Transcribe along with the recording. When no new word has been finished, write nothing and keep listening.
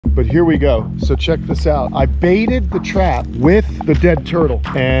but here we go. So check this out. I baited the trap with the dead turtle,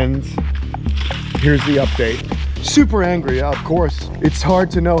 and here's the update. Super angry, of course. It's hard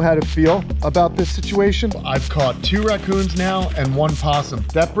to know how to feel about this situation. I've caught 2 raccoons now and 1 possum.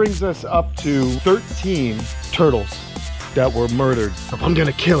 That brings us up to 13 turtles that were murdered. I'm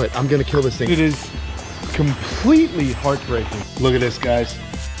gonna kill it. I'm gonna kill this thing. It is completely heartbreaking. Look at this, guys.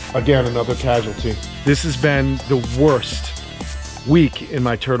 Again, another casualty. This has been the worst week in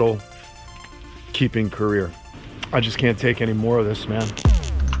my turtle keeping career. I just can't take any more of this, man.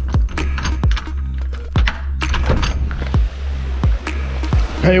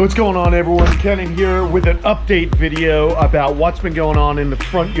 Hey, what's going on, everyone? Kenan here with an update video about what's been going on in the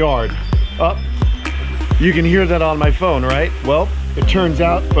front yard. You can hear that on my phone, right? Well, it turns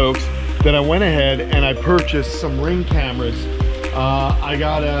out, folks, that I went ahead and I purchased some Ring cameras. I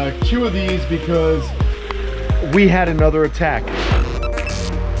got 2 of these because we had another attack.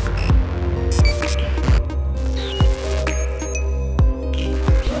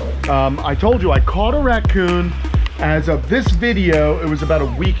 I told you I caught a raccoon. As of this video, it was about a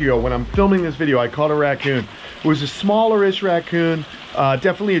week ago when I'm filming this video, I caught a raccoon. It was a smaller-ish raccoon,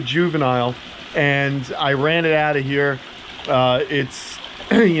 definitely a juvenile, and I ran it out of here. It's,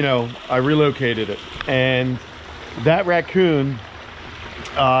 you know, I relocated it, and that raccoon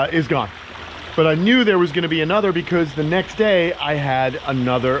is gone. But I knew there was gonna be another because the next day I had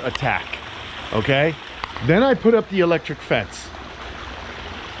another attack, okay? Then I put up the electric fence.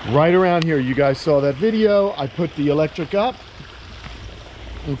 Right around here, you guys saw that video. I put the electric up,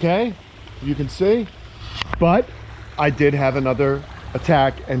 okay, you can see, but I did have another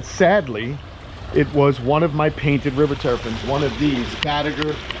attack, and sadly it was one of my painted river terrapins, one of these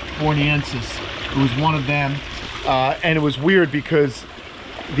Batagur borneensis. It was one of them, and it was weird because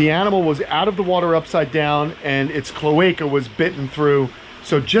the animal was out of the water upside down and its cloaca was bitten through,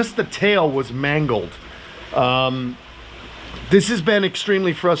 so just the tail was mangled. This has been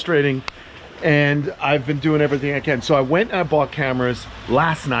extremely frustrating, and I've been doing everything I can. So I went and I bought cameras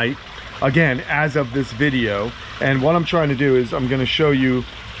last night, again, as of this video. And what I'm trying to do is I'm gonna show you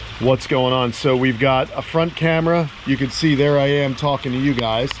what's going on. So we've got a front camera. You can see there I am talking to you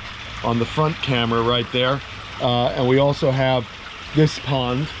guys on the front camera right there. And we also have this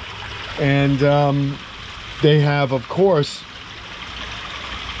pond. And they have, of course,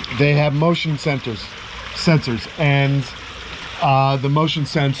 they have motion sensors. And the motion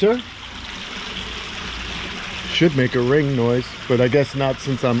sensor should make a ring noise, but I guess not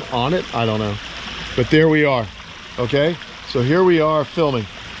since I'm on it. I don't know. But there we are. Okay, so here we are filming.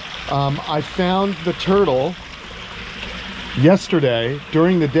 I found the turtle yesterday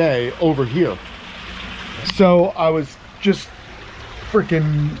during the day over here. So I was just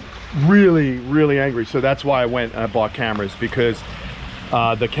freaking really angry. So that's why I went and I bought cameras, because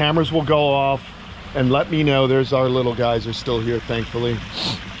the cameras will go off and let me know. There's our little guys are still here, thankfully.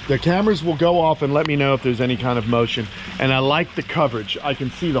 The cameras will go off and let me know if there's any kind of motion. And I like the coverage. I can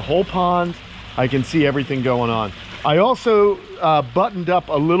see the whole pond. I can see everything going on. I also buttoned up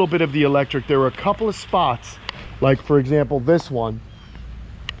a little bit of the electric. There were a couple of spots, like for example, this one,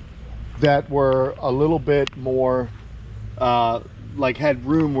 that were a little bit more, like had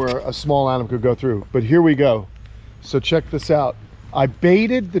room where a small animal could go through. But here we go. So check this out. I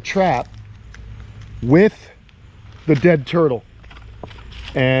baited the trap with the dead turtle,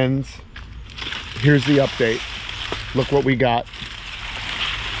 and here's the update. Look what we got.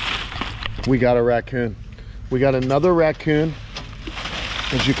 We got a raccoon. We got another raccoon,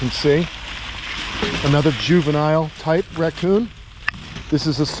 as you can see, another juvenile type raccoon. This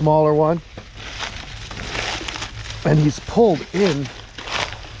is a smaller one, and he's pulled in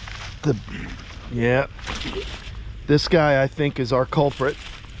the, yeah, this guy I think is our culprit.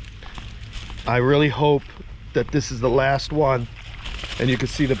 I really hope that this is the last one. And you can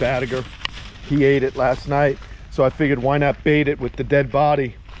see the Batagur. He ate it last night. So I figured, why not bait it with the dead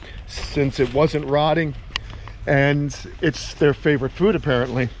body, since it wasn't rotting. And it's their favorite food,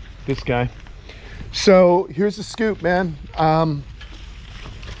 apparently, this guy. So here's the scoop, man.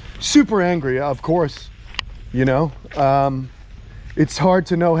 Super angry, of course, you know. It's hard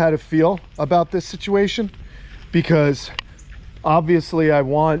to know how to feel about this situation, because obviously I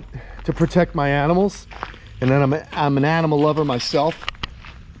want to protect my animals, and then I'm an animal lover myself,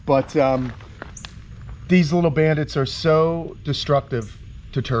 but these little bandits are so destructive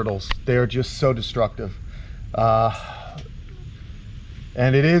to turtles. They are just so destructive, and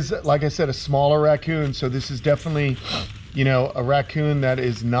it is, like I said, a smaller raccoon. So this is definitely, you know, a raccoon that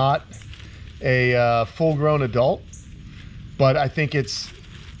is not a full-grown adult, but I think it's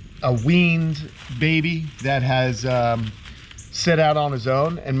a weaned baby that has set out on his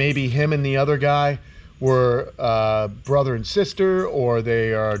own, and maybe him and the other guy were brother and sister, or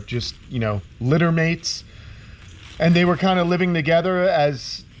they are just, you know, litter mates, and they were kind of living together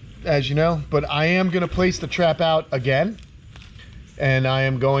as you know. But I am going to place the trap out again, and I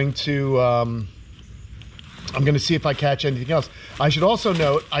am going to I'm going to see if I catch anything else. I should also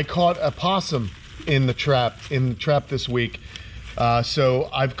note I caught a possum in the trap this week. So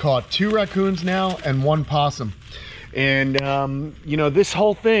I've caught 2 raccoons now and 1 possum. And you know, this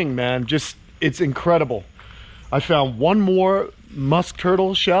whole thing, man, just, it's incredible. I found 1 more musk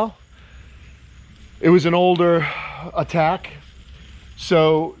turtle shell. It was an older attack.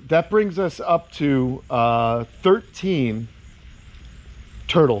 So that brings us up to 13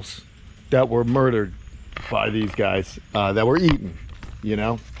 turtles that were murdered by these guys, that were eaten, you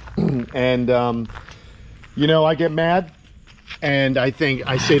know. And you know, I get mad, and I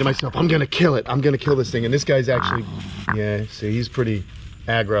say to myself, I'm gonna kill it, I'm gonna kill this thing. And this guy's actually, yeah, see, he's pretty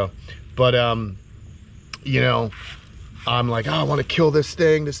aggro. But you know, I'm like, oh, I want to kill this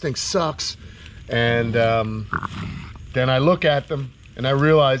thing sucks. And then I look at them and I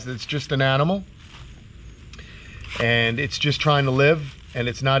realize that it's just an animal, and it's just trying to live, and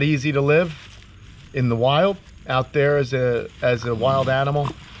it's not easy to live in the wild out there as a wild animal.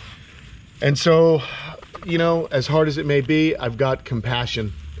 And so, you know, as hard as it may be, I've got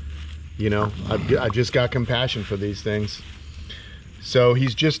compassion. You know, I've just got compassion for these things. So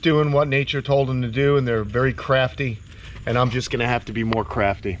he's just doing what nature told him to do, and they're very crafty, and I'm just gonna have to be more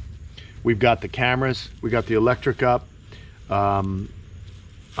crafty. We've got the cameras, we got the electric up.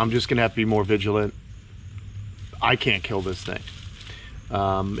 I'm just gonna have to be more vigilant. I can't kill this thing.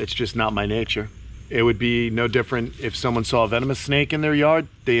 It's just not my nature. It would be no different if someone saw a venomous snake in their yard.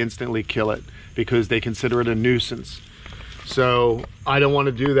 They instantly kill it because they consider it a nuisance. So I don't want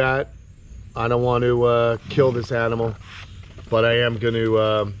to do that. I don't want to kill this animal, but I am going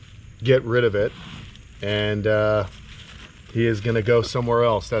to get rid of it, and he is going to go somewhere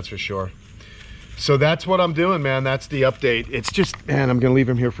else, that's for sure. So that's what I'm doing, man. That's the update. It's just, man, I'm going to leave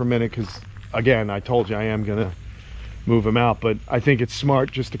him here for a minute because, again, I told you I am going to move him out, but I think it's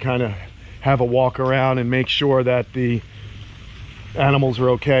smart just to kind of have a walk around and make sure that the animals are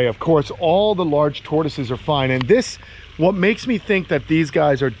okay. Of course, all the large tortoises are fine. And this, what makes me think that these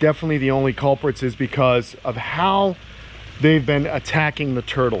guys are definitely the only culprits, is because of how they've been attacking the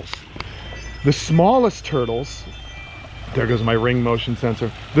turtles. The smallest turtles, there goes my ring motion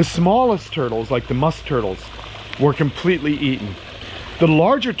sensor. The smallest turtles, like the musk turtles, were completely eaten. The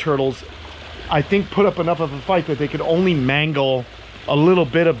larger turtles, I think, put up enough of a fight that they could only mangle a little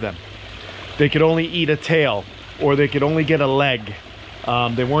bit of them. They could only eat a tail, or they could only get a leg.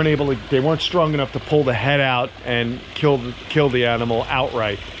 They weren't strong enough to pull the head out and kill the animal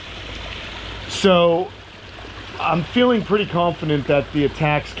outright. So I'm feeling pretty confident that the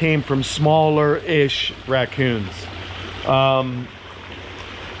attacks came from smaller-ish raccoons.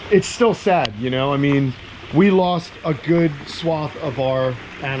 It's still sad, you know. I mean, we lost a good swath of our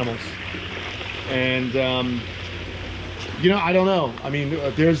animals, and you know, I don't know. I mean,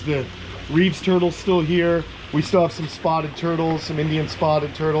 there's the Reeves turtles still here. We still have some spotted turtles, some Indian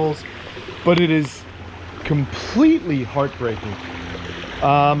spotted turtles, but it is completely heartbreaking.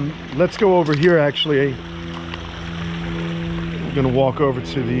 Let's go over here. Actually, I'm gonna walk over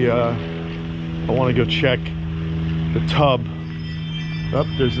to the I want to go check the tub. Oh,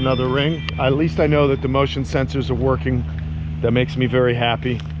 there's another ring. At least I know that the motion sensors are working. That makes me very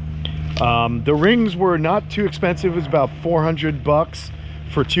happy. The rings were not too expensive. It was about 400 bucks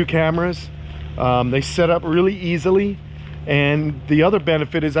for 2 cameras. They set up really easily, and the other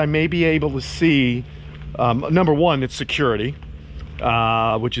benefit is I may be able to see, number one, it's security,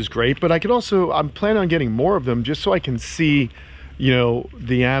 which is great, but I could also, I'm planning on getting more of them just so I can see, you know,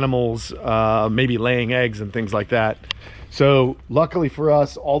 the animals maybe laying eggs and things like that. So luckily for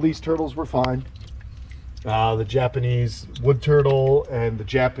us, all these turtles were fine. The Japanese wood turtle and the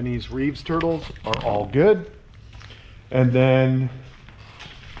Japanese Reeves turtles are all good. And then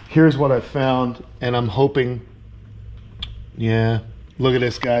here's what I found, and I'm hoping, yeah, look at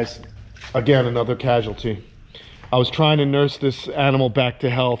this, guys. Again, another casualty. I was trying to nurse this animal back to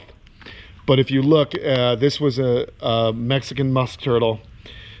health, but if you look, this was a Mexican musk turtle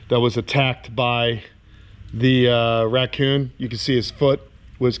that was attacked by the raccoon. You can see his foot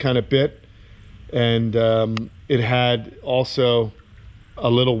was kind of bit, and it had also a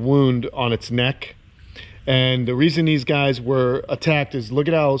little wound on its neck. And the reason these guys were attacked is, look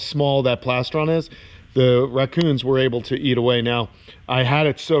at how small that plastron is. The raccoons were able to eat away. Now, I had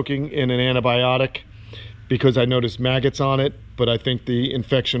it soaking in an antibiotic because I noticed maggots on it, but I think the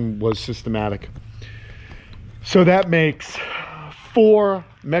infection was systematic. So that makes 4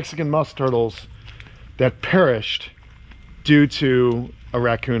 Mexican musk turtles that perished due to a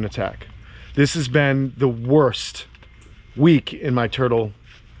raccoon attack. This has been the worst week in my turtle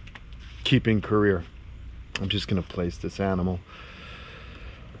keeping career. I'm just gonna place this animal.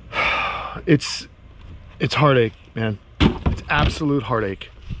 It's heartache, man. It's absolute heartache.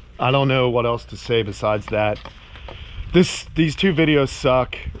 I don't know what else to say besides that. These 2 videos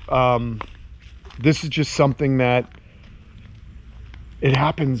suck. This is just something that it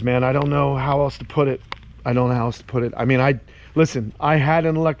happens, man. I don't know how else to put it. I don't know how else to put it. I mean, listen, I had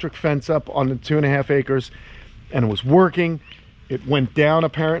an electric fence up on the 2.5 acres and it was working. It went down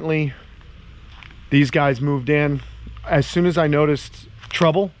apparently. These guys moved in. As soon as I noticed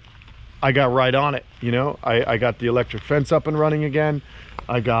trouble, I got right on it. You know, I got the electric fence up and running again.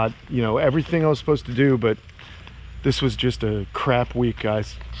 I got, you know, everything I was supposed to do, but this was just a crap week,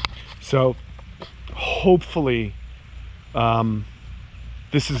 guys. So hopefully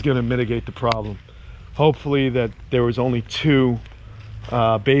this is going to mitigate the problem. Hopefully that there was only 2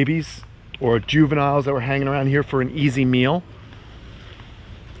 babies or juveniles that were hanging around here for an easy meal,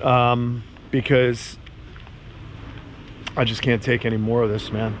 because I just can't take any more of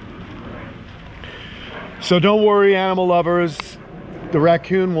this, man. So don't worry, animal lovers, the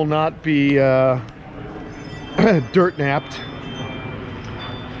raccoon will not be dirt napped.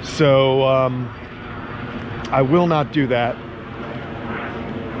 So I will not do that.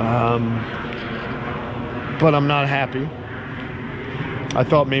 But I'm not happy. I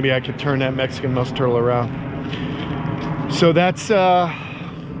thought maybe I could turn that Mexican musk turtle around. So that's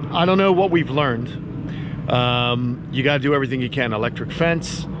I don't know what we've learned. You got to do everything you can. Electric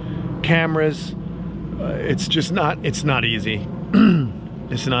fence, cameras. It's just not. It's not easy.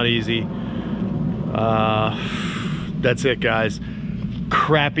 It's not easy. That's it, guys.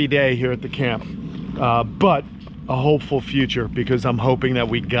 Crappy day here at the camp, but a hopeful future, because I'm hoping that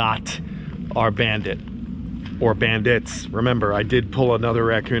we got our bandit or bandits. Remember, I did pull another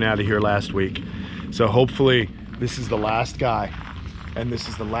raccoon out of here last week, so hopefully this is the last guy and this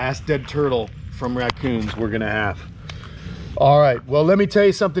is the last dead turtle from raccoons we're gonna have. All right, well, let me tell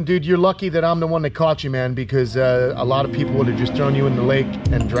you something, dude. You're lucky that I'm the one that caught you, man, because a lot of people would have just thrown you in the lake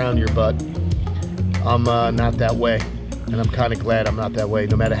and drowned your butt. I'm not that way, and I'm kind of glad I'm not that way.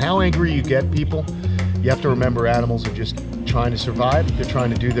 No matter how angry you get, people, you have to remember animals are just trying to survive. They're trying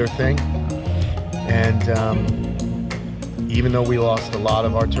to do their thing. And even though we lost a lot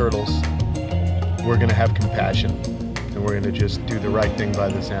of our turtles, we're gonna have compassion, and we're gonna just do the right thing by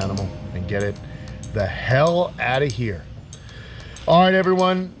this animal and get it the hell out of here. All right,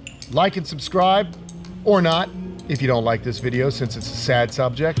 everyone, like and subscribe, or not, if you don't like this video, since it's a sad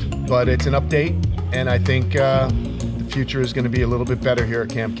subject, but it's an update, and I think the future is gonna be a little bit better here at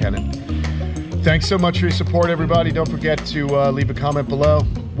Kamp Kenan. Thanks so much for your support, everybody. Don't forget to leave a comment below.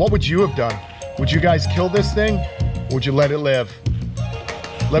 What would you have done? Would you guys kill this thing? Or would you let it live?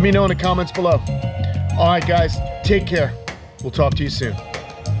 Let me know in the comments below. All right, guys, take care. We'll talk to you soon.